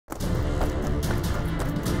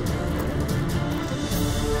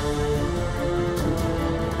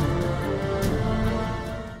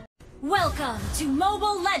Welcome to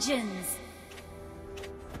Mobile Legends!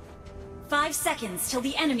 5 seconds till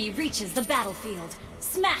the enemy reaches the battlefield.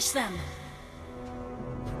 Smash them!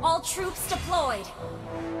 All troops deployed!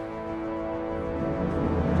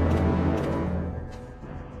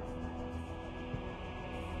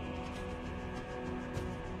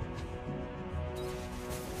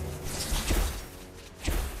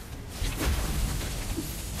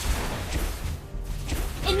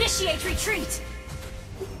 Initiate retreat!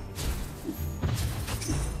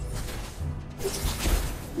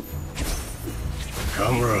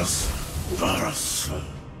 Cameras, Varas.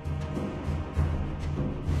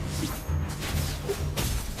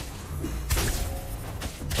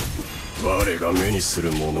 我が目にす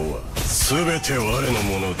るものは全て我の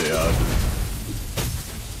ものである。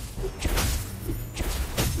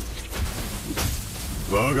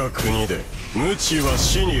我が国で無知は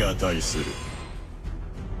死に値する。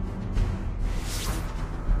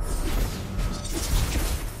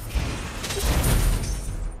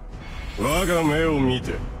我が目を見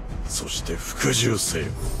て、そして服従せよ。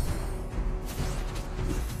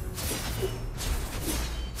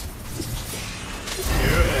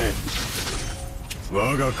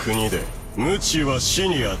我が国で無知は死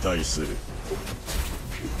に値する。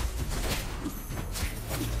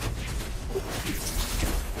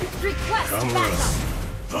カムラス、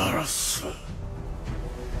バラス。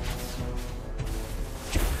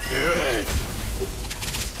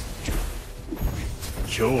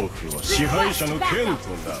恐怖は支配者の剣とな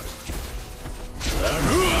る。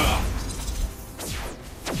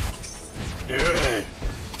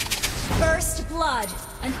First blood.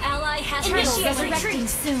 An ally has resurrecting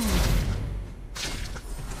soon.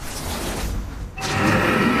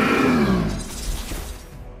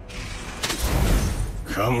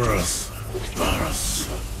 Cameras, Varas.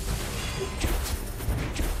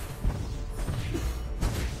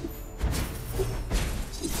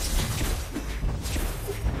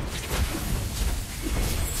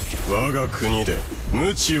 我が国で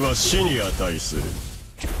無知は死に値する。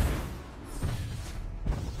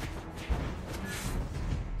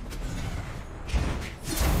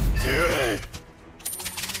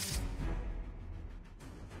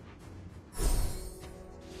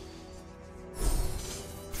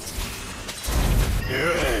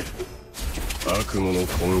悪夢の根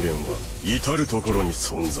源は至る所に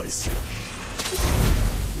存在する。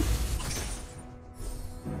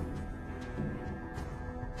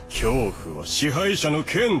恐怖は支配者の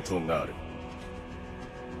剣となる。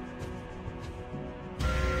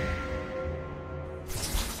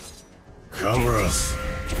カムラス、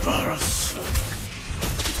バラス。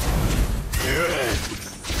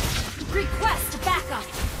Request backup.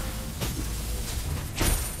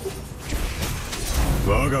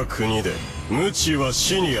 我が国で無知は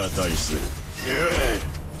死に値する。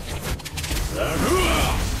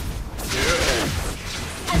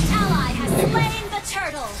An ally has slain the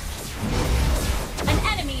turtle. An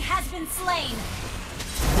enemy has been slain.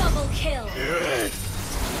 Double kill.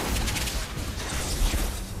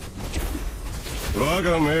 我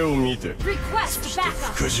が目を見て、 Request そして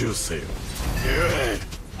backup. 服従せよ。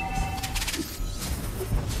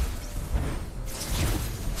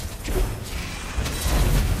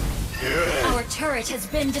Our turret has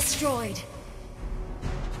been destroyed.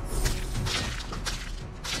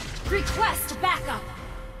 Request backup.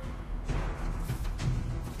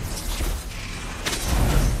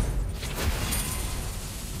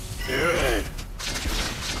 I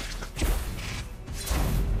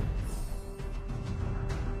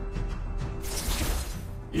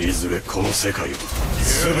いずれこの世界は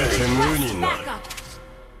全て無になる。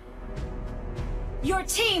 Your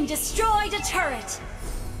team destroyed a turret.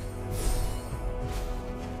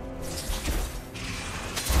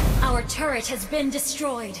 Our turret has been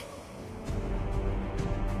destroyed.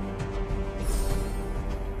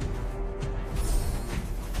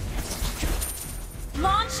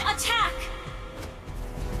 Launch attack!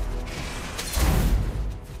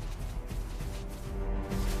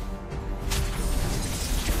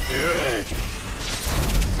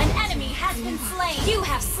 An enemy has been slain. You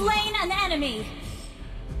have slain an enemy.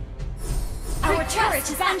 Our turret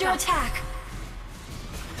is under attack.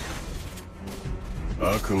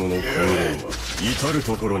 悪夢の根源は至る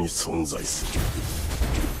所に存在する。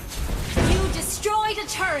 You destroyed a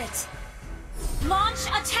turret. Launch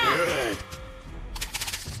attack.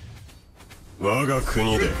 我が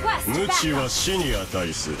国で無知は死に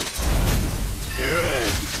値する。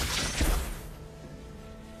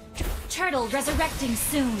 Turtle resurrecting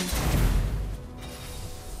soon.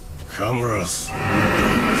 カムラス。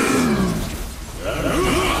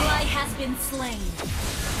 Ally has been slain.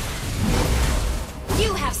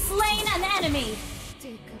 You have slain an enemy.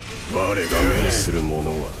 我が目にするもの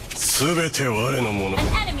は全て我のもの。 An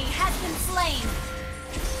enemy has been slain.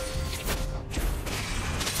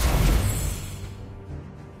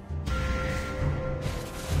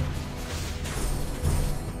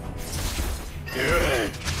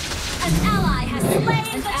 An ally has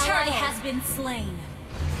slain the turtle. Has been slain.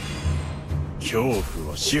 恐怖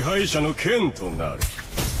は支配者の剣となる。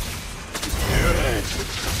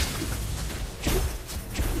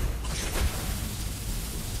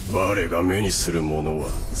我が目にするものは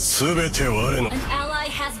全て我の。 An ally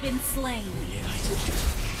has been slain.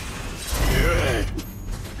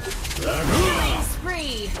 Killing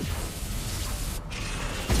spree.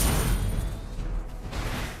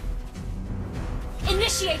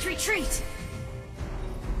 Initiate retreat.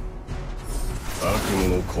 悪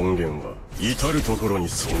夢の根源は至る所に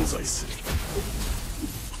存在する。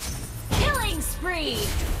 Killing spree.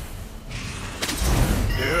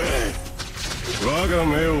 我が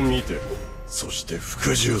目を見て、そして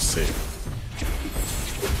服従せよ。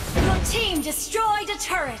 Your team destroyed a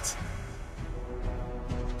turret.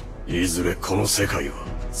 いずれこの世界は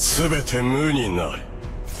全て無になる。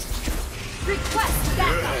 Request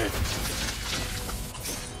backup.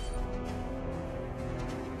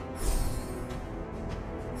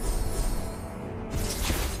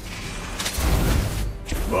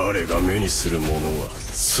 我が目にするものは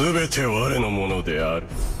全て我のものである。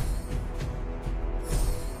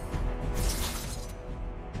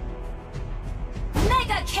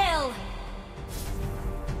 Mega kill.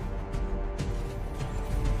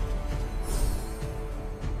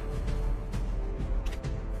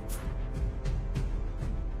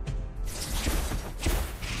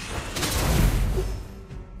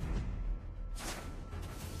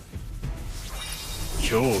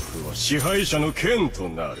 恐怖は支配者の剣と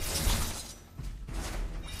なる。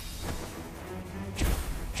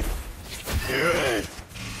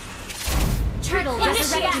 Turtle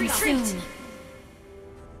resurrecting soon.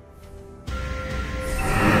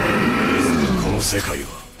 この世界は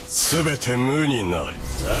全て無になる。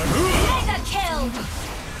 Mega kill.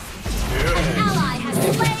 An ally has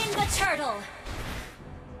slain the turtle.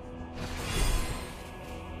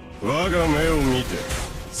 我が目を見て、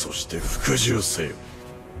そして服従せよ。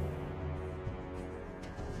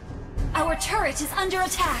 Our turret is under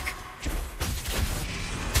attack.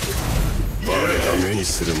 我が目に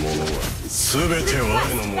するものは全て我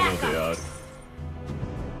のものである。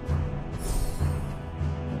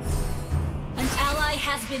 An ally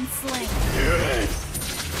has been slain.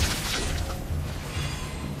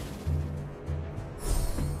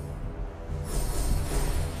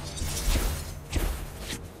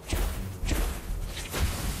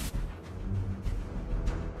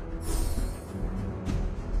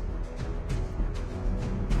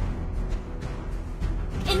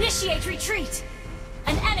 Initiate retreat.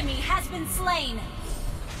 An enemy has been slain.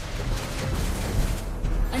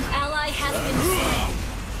 An ally has been slain.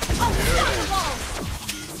 Unstoppable!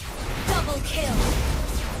 Double kill.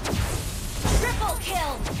 Triple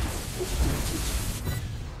kill.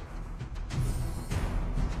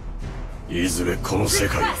 いずれこの世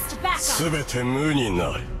界は全て無に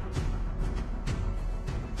なる。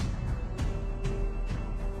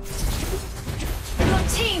 Your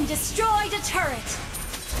team destroyed a turret.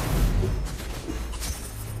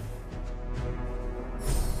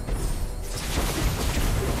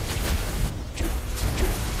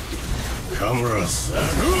 Cameras.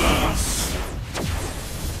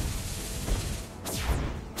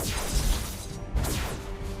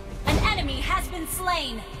 An enemy has been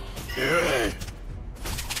slain.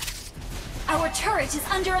 Our turret is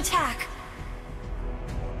under attack.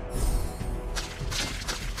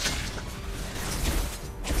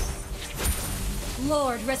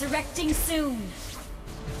 Lord resurrecting soon.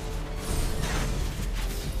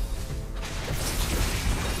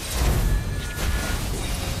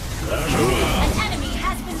 An enemy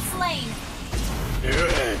has been slain.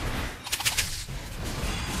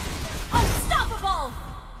 Unstoppable!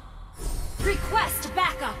 Request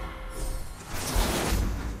backup.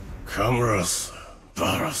 Cameras.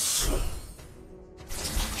 Barras.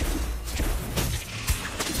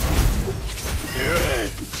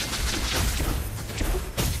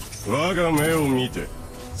 我が目を見て、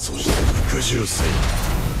そして服従せよ。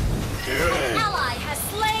 Ally has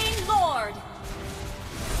slain Lord.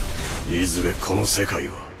 いずれこの世界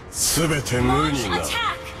は全て無 Launch になる。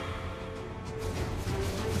 attack.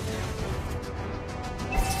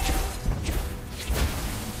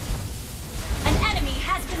 An enemy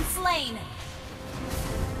has been slain.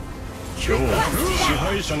 今日は支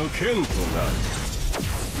配者の剣となる。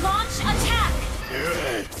 Launch attack.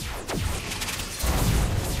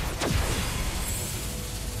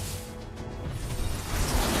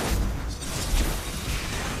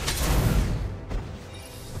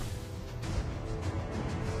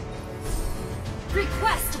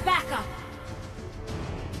 Request backup.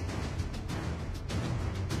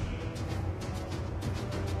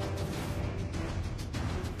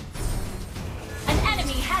 An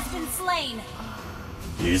enemy has been slain.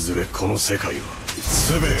 いずれこの世界は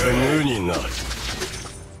全て無になる。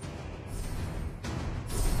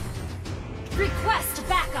Request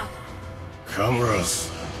backup. カムラ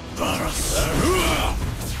ス、バラス。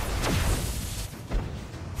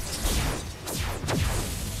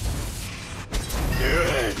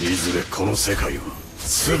いずれこの世界は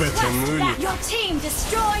全て無に。 Your team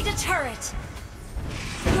destroyed a turret.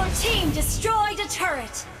 Your team destroyed a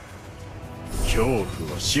turret. 恐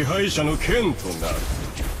怖は支配者の剣となる。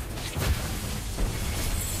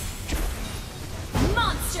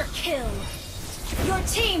 Monster kill. Your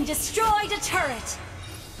team destroyed a turret.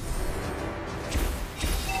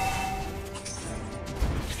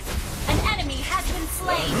 An enemy has been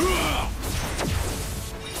slain.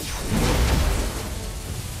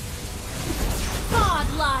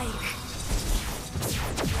 Godlike.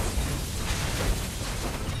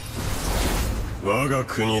 我が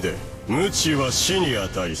国で無知は死に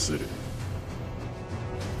値する。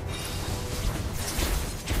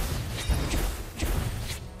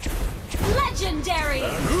 Legendary.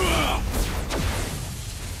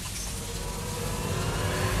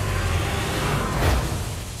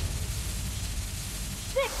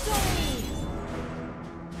 Victory.